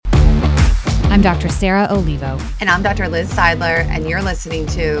I'm Dr. Sarah Olivo. And I'm Dr. Liz Seidler, and you're listening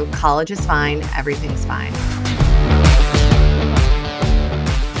to College is Fine, Everything's Fine.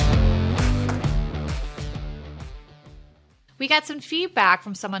 We got some feedback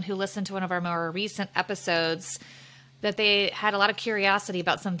from someone who listened to one of our more recent episodes that they had a lot of curiosity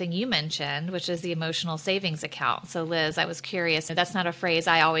about something you mentioned, which is the emotional savings account. So Liz, I was curious. That's not a phrase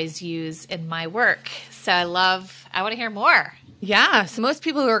I always use in my work. So I want to hear more. Yeah. So most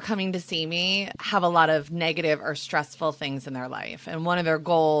people who are coming to see me have a lot of negative or stressful things in their life. And one of their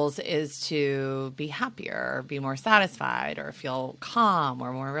goals is to be happier, or be more satisfied, or feel calm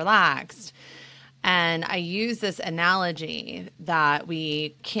or more relaxed. And I use this analogy that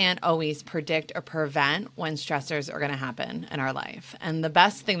we can't always predict or prevent when stressors are going to happen in our life. And the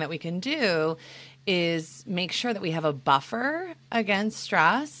best thing that we can do is make sure that we have a buffer against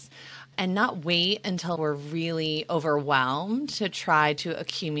stress and not wait until we're really overwhelmed to try to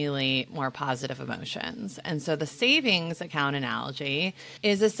accumulate more positive emotions. And so the savings account analogy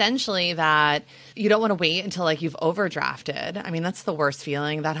is essentially that you don't want to wait until you've overdrafted. I mean, that's the worst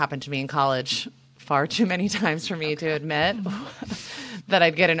feeling. That happened to me in college far too many times for me to admit that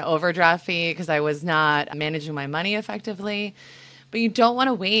I'd get an overdraft fee because I was not managing my money effectively. But you don't want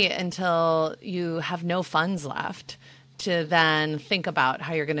to wait until you have no funds left to then think about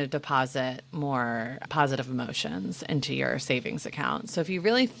how you're going to deposit more positive emotions into your savings account. So if you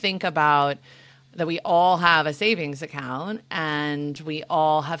really think about that, we all have a savings account and we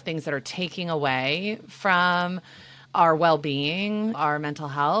all have things that are taking away from our well-being, our mental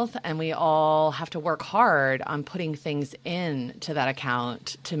health, and we all have to work hard on putting things into that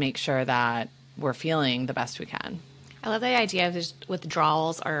account to make sure that we're feeling the best we can. I love the idea of just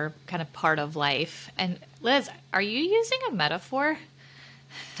withdrawals are kind of part of life. And Liz, are you using a metaphor?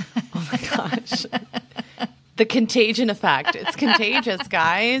 Oh my gosh. The contagion effect. It's contagious,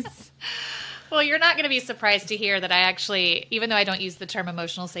 guys. Well, you're not going to be surprised to hear that I actually, even though I don't use the term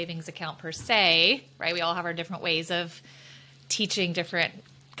emotional savings account per se, right? We all have our different ways of teaching different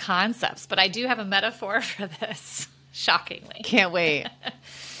concepts, but I do have a metaphor for this, shockingly. Can't wait.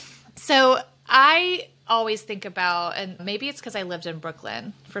 So I always think about, and maybe it's because I lived in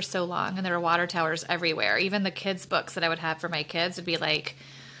Brooklyn for so long and there were water towers everywhere. Even the kids' books that I would have for my kids would be like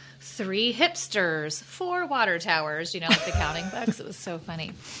 3 hipsters, 4 water towers, like the counting books. It was so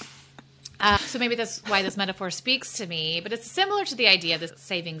funny. So maybe that's why this metaphor speaks to me, but it's similar to the idea of this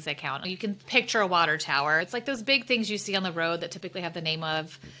savings account. You can picture a water tower. It's like those big things you see on the road that typically have the name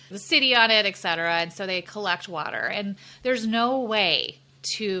of the city on it, et cetera. And so they collect water. And there's no way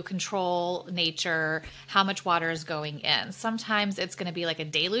to control nature, how much water is going in. Sometimes it's going to be like a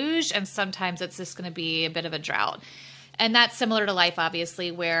deluge, and sometimes it's just going to be a bit of a drought. And that's similar to life, obviously,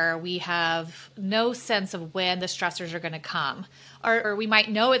 where we have no sense of when the stressors are going to come. Or we might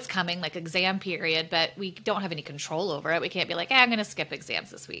know it's coming, like exam period, but we don't have any control over it. We can't be like, I'm going to skip exams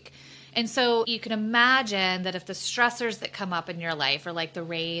this week. And so you can imagine that if the stressors that come up in your life are like the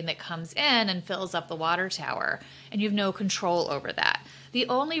rain that comes in and fills up the water tower, and you have no control over that. The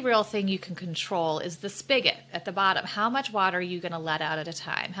only real thing you can control is the spigot at the bottom. How much water are you going to let out at a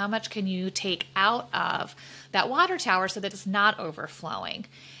time? How much can you take out of that water tower so that it's not overflowing?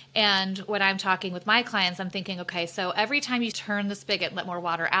 And when I'm talking with my clients, I'm thinking, okay, so every time you turn the spigot and let more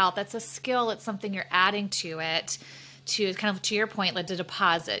water out, that's a skill. It's something you're adding to it to kind of, to your point, like to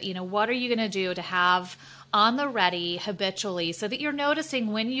deposit. What are you going to do to have on the ready habitually so that you're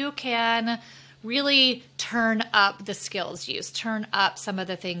noticing when you can really turn up the skills use, turn up some of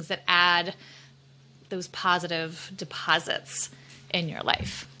the things that add those positive deposits in your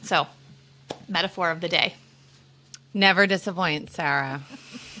life. So, metaphor of the day. Never disappoint, Sarah.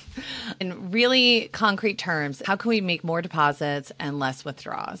 In really concrete terms, how can we make more deposits and less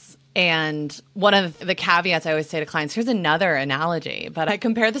withdrawals? And one of the caveats I always say to clients, here's another analogy, but I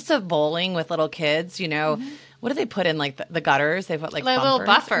compare this to bowling with little kids, What do they put in, the gutters? They put, a little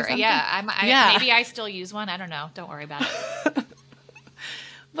buffer. Yeah. Maybe I still use one. I don't know. Don't worry about it.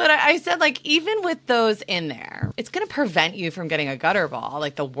 But I said, even with those in there, it's going to prevent you from getting a gutter ball,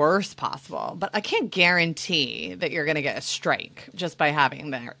 the worst possible. But I can't guarantee that you're going to get a strike just by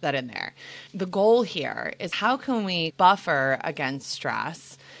having that in there. The goal here is how can we buffer against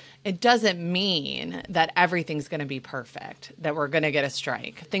stress? It doesn't mean that everything's going to be perfect, that we're going to get a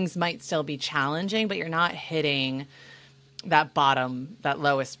strike. Things might still be challenging, but you're not hitting that bottom, that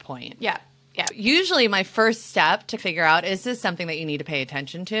lowest point. Yeah. Yeah. Usually my first step to figure out, is this something that you need to pay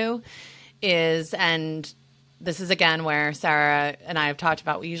attention to, and this is again where Sarah and I have talked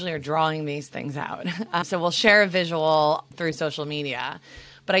about, we usually are drawing these things out. So we'll share a visual through social media,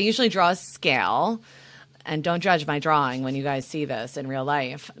 but I usually draw a scale and don't judge my drawing when you guys see this in real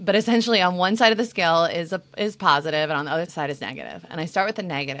life. But essentially on one side of the scale is positive and on the other side is negative. And I start with the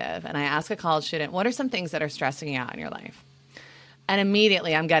negative and I ask a college student, what are some things that are stressing you out in your life? And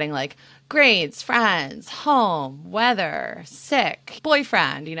immediately I'm getting like grades, friends, home, weather, sick,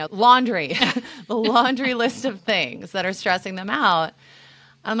 boyfriend, laundry, the laundry list of things that are stressing them out.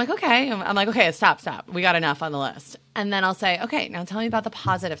 I'm like, okay, stop. We got enough on the list. And then I'll say, okay, now tell me about the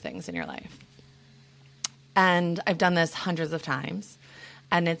positive things in your life. And I've done this hundreds of times,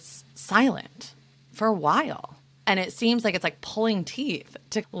 and it's silent for a while. And it seems like it's like pulling teeth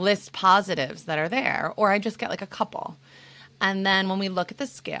to list positives that are there, or I just get like a couple. And then when we look at the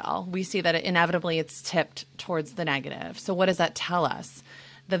scale, we see that inevitably it's tipped towards the negative. So what does that tell us?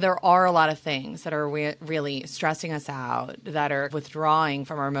 That there are a lot of things that are really stressing us out, that are withdrawing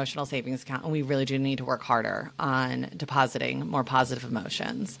from our emotional savings account, and we really do need to work harder on depositing more positive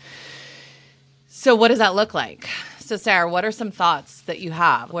emotions. So what does that look like? So Sarah, what are some thoughts that you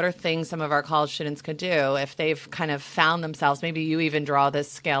have? What are things some of our college students could do if they've kind of found themselves, maybe you even draw this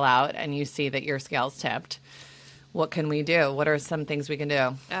scale out and you see that your scale's tipped. What can we do? What are some things we can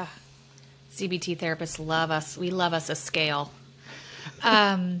do? CBT therapists love us. We love us a scale.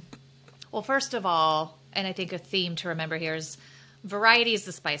 Well, first of all, and I think a theme to remember here is variety is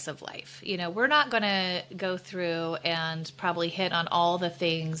the spice of life. We're not going to go through and probably hit on all the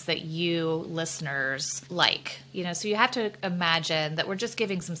things that you listeners like, so you have to imagine that we're just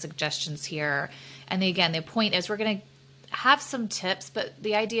giving some suggestions here. And again, the point is we're going to have some tips, but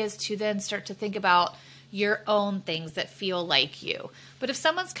the idea is to then start to think about your own things that feel like you. But if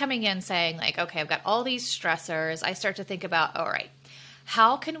someone's coming in saying like, okay, I've got all these stressors, I start to think about, all right,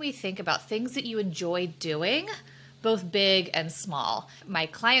 how can we think about things that you enjoy doing, both big and small? My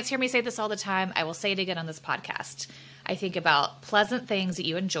clients hear me say this all the time. I will say it again on this podcast. I think about pleasant things that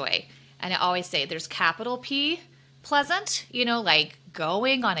you enjoy. And I always say there's capital P, pleasant, like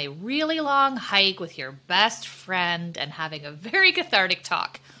going on a really long hike with your best friend and having a very cathartic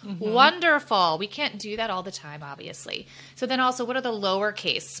talk. Mm-hmm. Wonderful. We can't do that all the time, obviously. So then also, what are the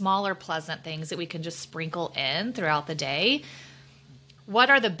lowercase, smaller, pleasant things that we can just sprinkle in throughout the day? What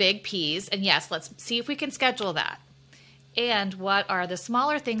are the big P's? And yes, let's see if we can schedule that. And what are the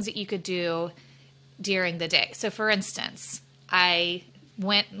smaller things that you could do during the day? So for instance, I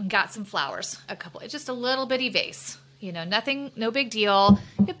went and got some flowers, just a little bitty vase, nothing, no big deal.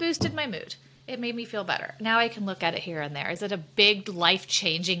 It boosted my mood. It made me feel better. Now I can look at it here and there. Is it a big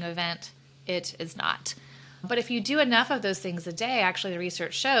life-changing event? It is not. But if you do enough of those things a day, actually the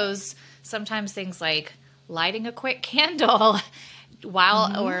research shows sometimes things like lighting a quick candle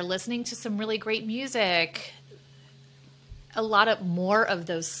or listening to some really great music, a lot of more of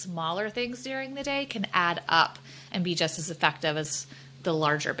those smaller things during the day can add up and be just as effective as the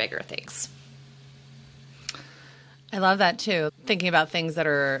larger, bigger things. I love that too. Thinking about things that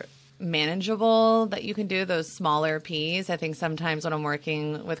are manageable that you can do, those smaller P's. I think sometimes when I'm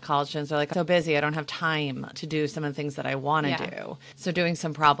working with college students, they're like, so busy, I don't have time to do some of the things that I want to do. So doing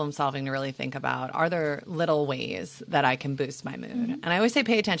some problem solving to really think about, are there little ways that I can boost my mood? Mm-hmm. And I always say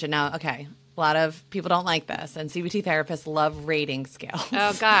pay attention. Now, okay, a lot of people don't like this, and CBT therapists love rating scales.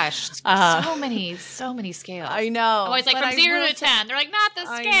 Oh gosh, so many scales. I know. I'm always like from 0 to 10. They're like, not the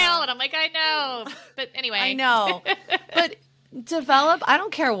scale, and I'm like, I know. But anyway, I know. But develop, I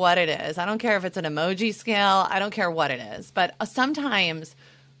don't care what it is. I don't care if it's an emoji scale. I don't care what it is. But sometimes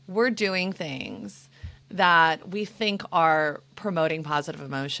we're doing things that we think are promoting positive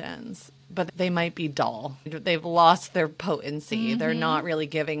emotions, but they might be dull. They've lost their potency. Mm-hmm. They're not really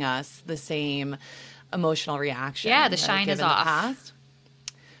giving us the same emotional reaction. Yeah, the shine is off. Past.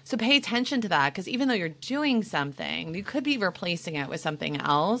 So pay attention to that, because even though you're doing something, you could be replacing it with something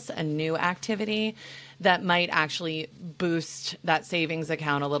else, a new activity that might actually boost that savings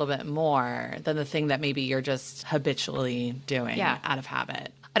account a little bit more than the thing that maybe you're just habitually doing out of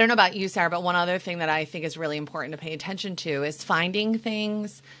habit. I don't know about you, Sarah, but one other thing that I think is really important to pay attention to is finding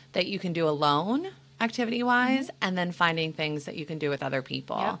things that you can do alone, activity-wise, and then finding things that you can do with other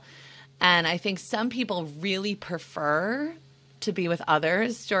people. Yeah. And I think some people really prefer to be with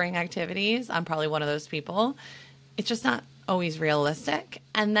others during activities. I'm probably one of those people. It's just not always realistic.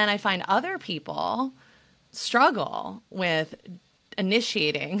 And then I find other people struggle with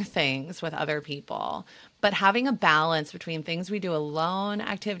initiating things with other people. But having a balance between things we do alone,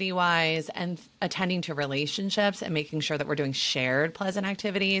 activity-wise, and attending to relationships and making sure that we're doing shared pleasant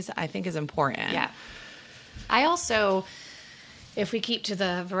activities, I think is important. Yeah. I also, if we keep to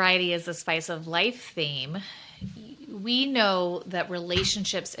the variety is the spice of life theme, we know that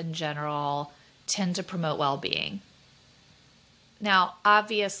relationships in general tend to promote well-being. Now,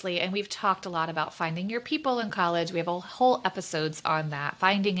 obviously, and we've talked a lot about finding your people in college. We have a whole episodes on that,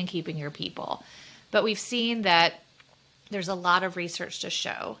 finding and keeping your people. But we've seen that there's a lot of research to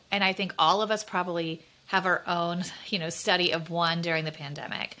show. And I think all of us probably have our own, study of one during the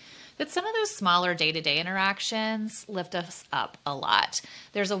pandemic, that some of those smaller day-to-day interactions lift us up a lot.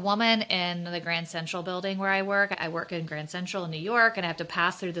 There's a woman in the Grand Central building where I work. I work in Grand Central in New York, and I have to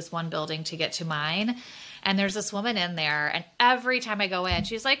pass through this one building to get to mine. And there's this woman in there, and every time I go in,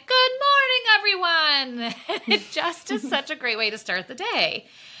 she's like, "Good morning, everyone." It just is such a great way to start the day.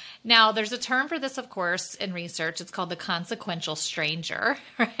 Now, there's a term for this, of course, in research. It's called the consequential stranger,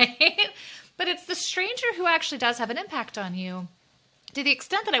 right? But it's the stranger who actually does have an impact on you, to the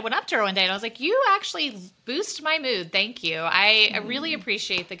extent that I went up to her one day and I was like, "You actually boost my mood. Thank you. I really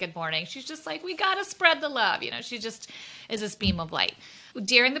appreciate the good morning." She's just like, "We got to spread the love." She just is this beam of light.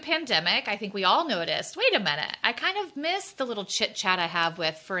 During the pandemic, I think we all noticed, wait a minute, I kind of miss the little chit chat I have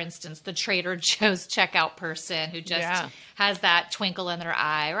with, for instance, the Trader Joe's checkout person who just has that twinkle in their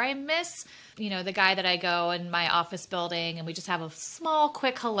eye. Or I miss, the guy that I go in my office building and we just have a small,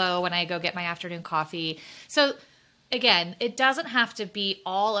 quick hello when I go get my afternoon coffee. So again, it doesn't have to be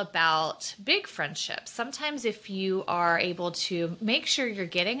all about big friendships. Sometimes if you are able to make sure you're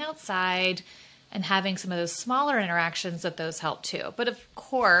getting outside and having some of those smaller interactions, that those help too. But of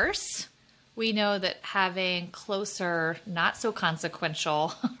course, we know that having closer, not so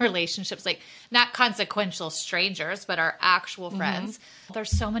consequential relationships, like not consequential strangers, but our actual friends,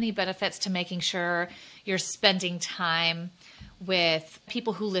 there's so many benefits to making sure you're spending time with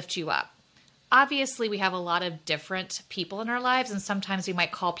people who lift you up. Obviously, we have a lot of different people in our lives, and sometimes we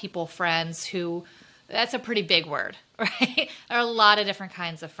might call people friends who, that's a pretty big word, right? There are a lot of different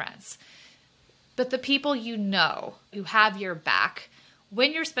kinds of friends. But the people who have your back,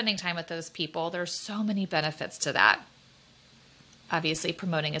 when you're spending time with those people, there's so many benefits to that. Obviously,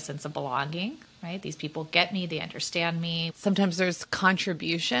 promoting a sense of belonging, right? These people get me, they understand me. Sometimes there's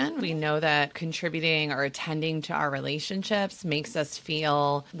contribution. We know that contributing or attending to our relationships makes us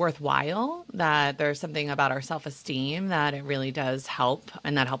feel worthwhile, that there's something about our self-esteem that it really does help,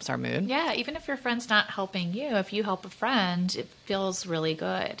 and that helps our mood. Yeah, even if your friend's not helping you, if you help a friend, it feels really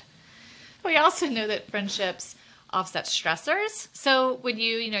good. We also know that friendships offset stressors. So when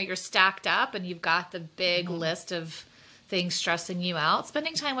you're stacked up and you've got the big list of things stressing you out,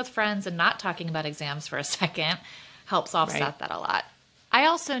 spending time with friends and not talking about exams for a second helps offset that a lot. I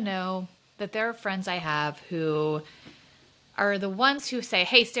also know that there are friends I have who are the ones who say,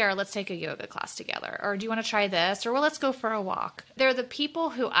 "Hey, Sarah, let's take a yoga class together." Or, "Do you want to try this?" Or, "Well, let's go for a walk." They're the people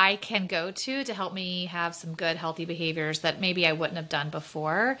who I can go to help me have some good, healthy behaviors that maybe I wouldn't have done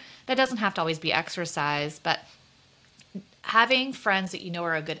before. That doesn't have to always be exercise, but having friends that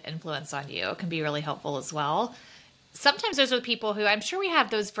are a good influence on you can be really helpful as well. Sometimes those are the people who, I'm sure we have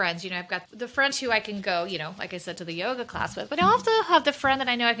those friends, I've got the friends who I can go, like I said, to the yoga class with, but I also have the friend that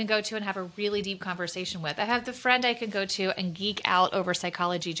I know I can go to and have a really deep conversation with. I have the friend I can go to and geek out over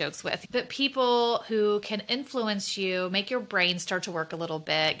psychology jokes with. But people who can influence you, make your brain start to work a little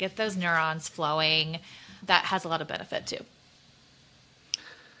bit, get those neurons flowing, that has a lot of benefit too.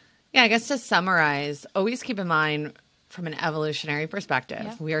 Yeah, I guess to summarize, always keep in mind, from an evolutionary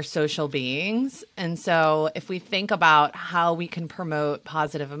perspective, we are social beings. And so if we think about how we can promote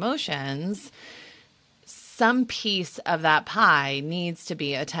positive emotions, some piece of that pie needs to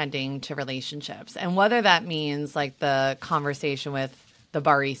be attending to relationships. And whether that means like the conversation with the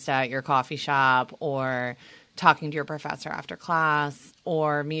barista at your coffee shop, or talking to your professor after class,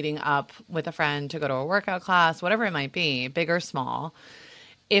 or meeting up with a friend to go to a workout class, whatever it might be, big or small.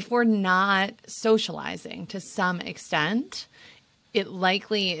 If we're not socializing to some extent, it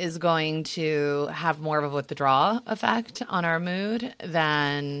likely is going to have more of a withdrawal effect on our mood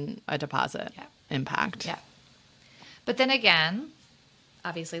than a deposit impact. Yeah. But then again,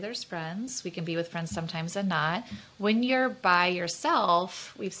 obviously there's friends. We can be with friends sometimes and not. When you're by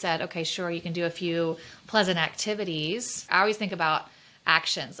yourself, we've said, okay, sure, you can do a few pleasant activities. I always think about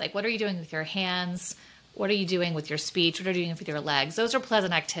actions. Like, what are you doing with your hands? What are you doing with your speech? What are you doing with your legs? Those are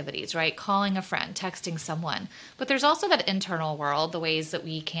pleasant activities, right? Calling a friend, texting someone. But there's also that internal world, the ways that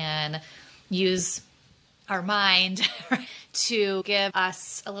we can use our mind to give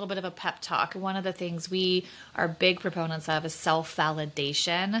us a little bit of a pep talk. One of the things we are big proponents of is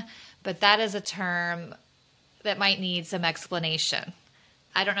self-validation, but that is a term that might need some explanation.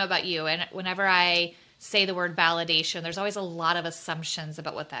 I don't know about you, and whenever I say the word validation, there's always a lot of assumptions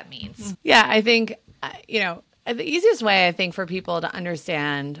about what that means. Yeah, I think, the easiest way, I think, for people to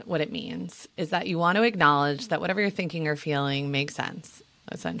understand what it means is that you want to acknowledge that whatever you're thinking or feeling makes sense,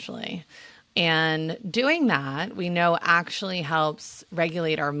 essentially. And doing that, we know actually helps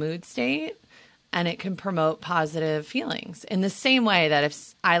regulate our mood state, and it can promote positive feelings. In the same way that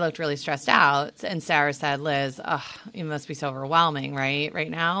if I looked really stressed out and Sarah said, Liz, it must be so overwhelming, right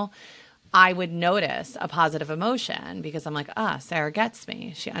now, I would notice a positive emotion because I'm like, Sarah gets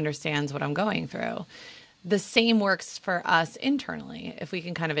me. She understands what I'm going through. The same works for us internally. If we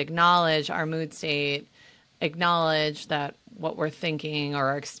can kind of acknowledge our mood state, acknowledge that what we're thinking or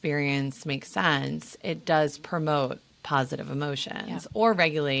our experience makes sense, it does promote positive emotions or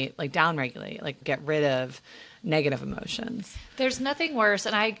regulate, like downregulate, like get rid of negative emotions. There's nothing worse,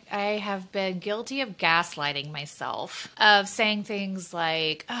 and I have been guilty of gaslighting myself, of saying things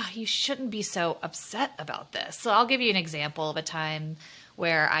like, you shouldn't be so upset about this. So I'll give you an example of a time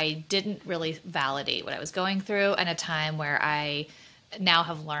where I didn't really validate what I was going through, and a time where I now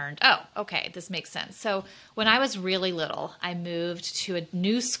have learned, okay, this makes sense. So when I was really little, I moved to a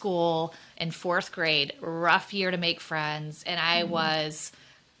new school in 4th grade, rough year to make friends, and I was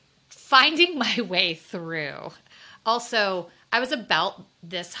finding my way through. Also, I was about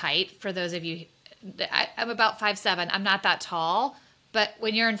this height. For those of you, I'm about 5'7". I'm not that tall, but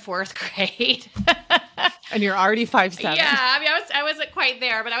when you're in 4th grade... And you're already 5'7". Yeah, I mean, I wasn't quite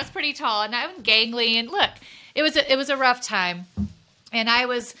there, but I was pretty tall, and I was gangly, and look, it was a rough time. And I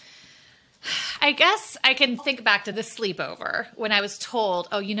guess I can think back to this sleepover when I was told,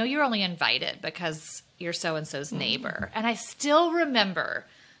 you're only invited because you're so-and-so's neighbor. And I still remember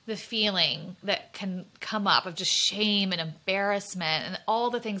the feeling that can come up of just shame and embarrassment and all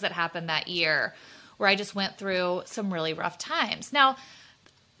the things that happened that year where I just went through some really rough times. Now,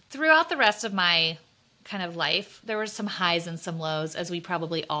 throughout the rest of my kind of life, there were some highs and some lows, as we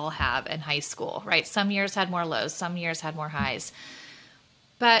probably all have in high school, right? Some years had more lows, some years had more highs.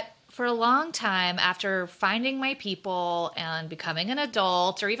 But for a long time, after finding my people and becoming an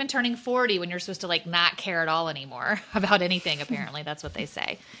adult, or even turning 40 when you're supposed to not care at all anymore about anything, apparently, that's what they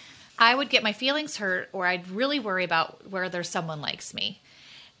say, I would get my feelings hurt, or I'd really worry about whether someone likes me.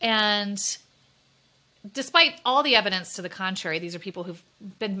 And despite all the evidence to the contrary, these are people who've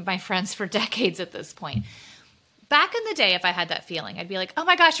been my friends for decades at this point. Back in the day, if I had that feeling, I'd be like, oh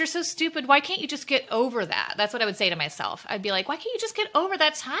my gosh, you're so stupid. Why can't you just get over that? That's what I would say to myself. I'd be like, why can't you just get over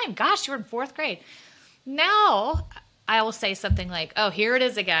that time? Gosh, you were in 4th grade. Now I will say something like, oh, here it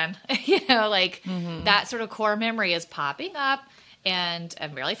is again. That sort of core memory is popping up, and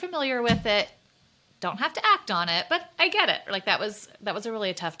I'm really familiar with it. Don't have to act on it, but I get it. That was a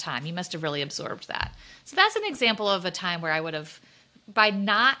really tough time. You must have really absorbed that. So that's an example of a time where I would have, by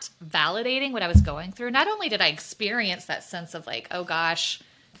not validating what I was going through, not only did I experience that sense of oh gosh,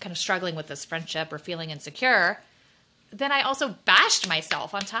 kind of struggling with this friendship or feeling insecure, then I also bashed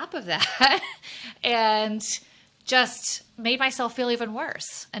myself on top of that and just made myself feel even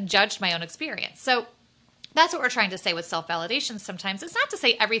worse and judged my own experience. So that's what we're trying to say with self-validation sometimes. It's not to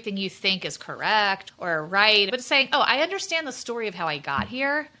say everything you think is correct or right, but it's saying, I understand the story of how I got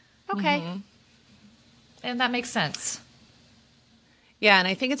here. Okay. Mm-hmm. And that makes sense. Yeah, and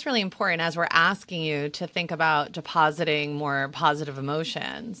I think it's really important as we're asking you to think about depositing more positive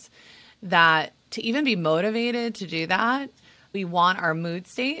emotions, that to even be motivated to do that, we want our mood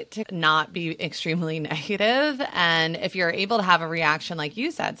state to not be extremely negative. And if you're able to have a reaction like you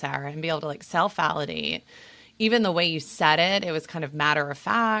said, Sarah, and be able to self-validate, even the way you said it, it was kind of matter of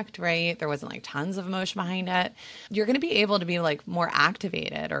fact, right? There wasn't tons of emotion behind it. You're going to be able to be more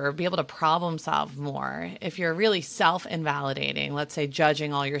activated or be able to problem solve more. If you're really self-invalidating, let's say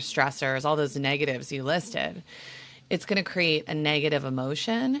judging all your stressors, all those negatives you listed, it's going to create a negative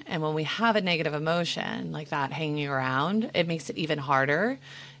emotion. And when we have a negative emotion like that hanging around, it makes it even harder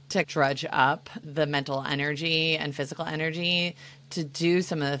to drudge up the mental energy and physical energy to do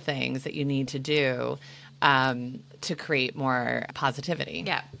some of the things that you need to do to create more positivity.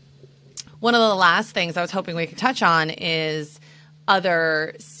 Yeah. One of the last things I was hoping we could touch on is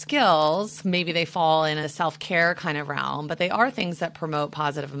other skills. Maybe they fall in a self-care kind of realm, but they are things that promote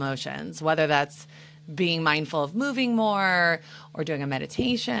positive emotions, whether that's being mindful of moving more or doing a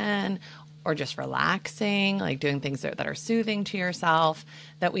meditation or just relaxing, doing things that are soothing to yourself,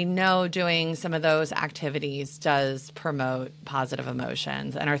 that we know doing some of those activities does promote positive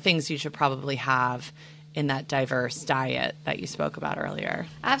emotions and are things you should probably have in that diverse diet that you spoke about earlier.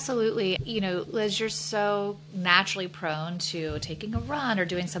 Absolutely. Liz, you're so naturally prone to taking a run or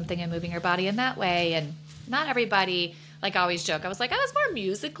doing something and moving your body in that way. And not everybody, I always joke, I was more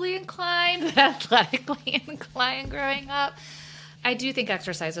musically inclined than athletically inclined growing up. I do think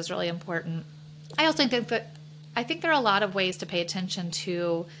exercise is really important. I also think that I think there are a lot of ways to pay attention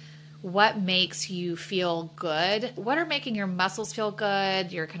to what makes you feel good. What are making your muscles feel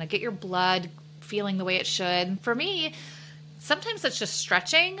good? You're kind of get your blood feeling the way it should. For me, sometimes it's just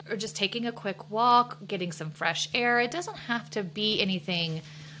stretching or just taking a quick walk, getting some fresh air. It doesn't have to be anything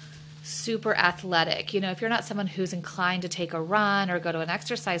super athletic. If you're not someone who's inclined to take a run or go to an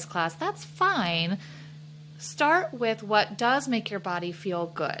exercise class, that's fine. Start with what does make your body feel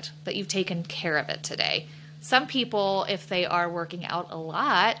good, that you've taken care of it today. Some people, if they are working out a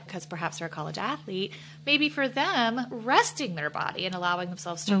lot, because perhaps they're a college athlete, maybe for them, resting their body and allowing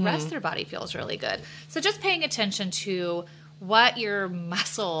themselves to rest their body feels really good. So just paying attention to what your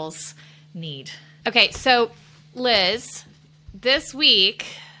muscles need. Okay, so Liz, this week,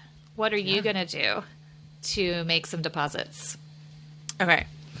 what are you going to do to make some deposits? Okay.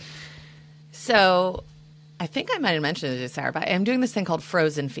 So I think I might have mentioned it to Sarah, but I'm doing this thing called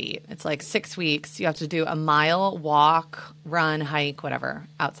Frozen Feet. It's like 6 weeks. You have to do a mile, walk, run, hike, whatever,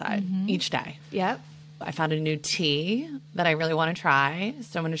 outside each day. Yep. I found a new tea that I really want to try.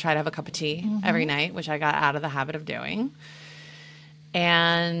 So I'm going to try to have a cup of tea every night, which I got out of the habit of doing.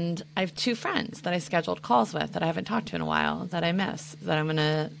 And I have 2 friends that I scheduled calls with that I haven't talked to in a while that I miss, that I'm going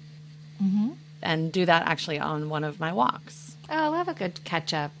to and do that actually on one of my walks. Oh, I love a good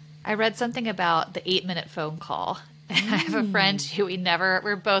catch up. I read something about the 8-minute phone call. I have a friend who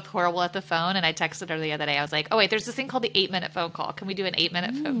we're both horrible at the phone, and I texted her the other day. I was like, oh, wait, there's this thing called the 8-minute phone call. Can we do an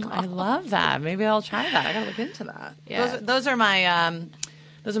 8-minute phone call? I love that. Maybe I'll try that. I got to look into that. Yeah. Those are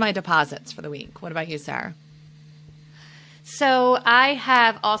my deposits for the week. What about you, Sarah? So I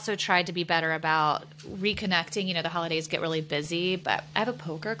have also tried to be better about reconnecting. The holidays get really busy, but I have a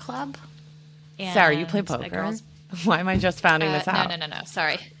poker club. Sarah, you play poker? Why am I just finding this out? No.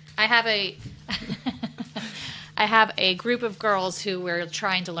 Sorry. I have a group of girls who we're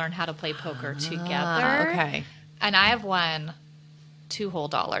trying to learn how to play poker together. Okay. And I have won $2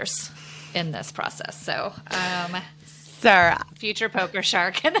 whole in this process. So, Sarah, future poker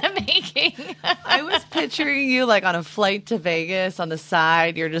shark in the making. I was picturing you like on a flight to Vegas on the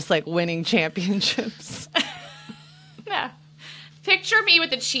side. You're just like winning championships. Yeah. Picture me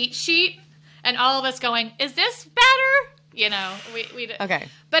with a cheat sheet and all of us going, is this better? Okay.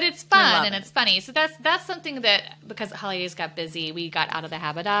 But it's fun and it's funny. So that's something that, because the holidays got busy, we got out of the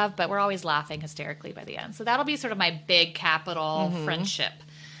habit of, but we're always laughing hysterically by the end. So that'll be sort of my big capital friendship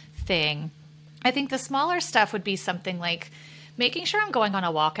thing. I think the smaller stuff would be something like making sure I'm going on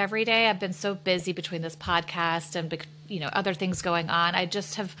a walk every day. I've been so busy between this podcast and other things going on. I'm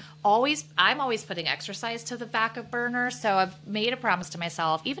always putting exercise to the back of burner. So I've made a promise to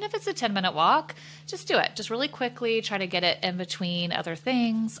myself, even if it's a 10-minute walk, just do it. Just really quickly, try to get it in between other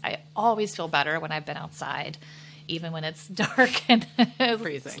things. I always feel better when I've been outside, even when it's dark and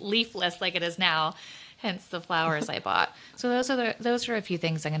freezing, leafless like it is now, hence the flowers I bought. So those are a few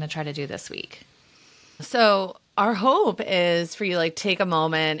things I'm going to try to do this week. So our hope is for you to take a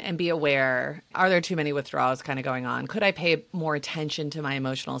moment and be aware. Are there too many withdrawals kind of going on? Could I pay more attention to my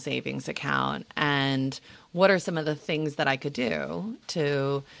emotional savings account? And what are some of the things that I could do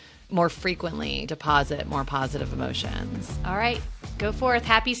to more frequently deposit more positive emotions? All right. Go forth.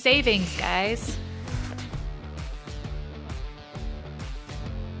 Happy savings, guys.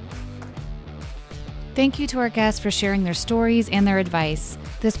 Thank you to our guests for sharing their stories and their advice.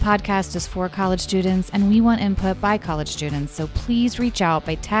 This podcast is for college students, and we want input by college students, so please reach out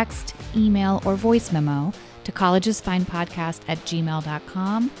by text, email, or voice memo to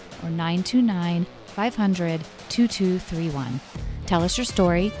collegesfinepodcast@gmail.com or 929-500-2231. Tell us your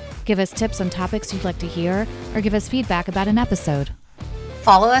story, give us tips on topics you'd like to hear, or give us feedback about an episode.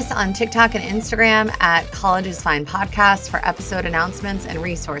 Follow us on TikTok and Instagram at Colleges Fine Podcast for episode announcements and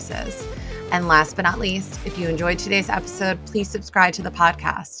resources. And last but not least, if you enjoyed today's episode, please subscribe to the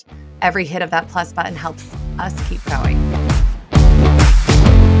podcast. Every hit of that plus button helps us keep going.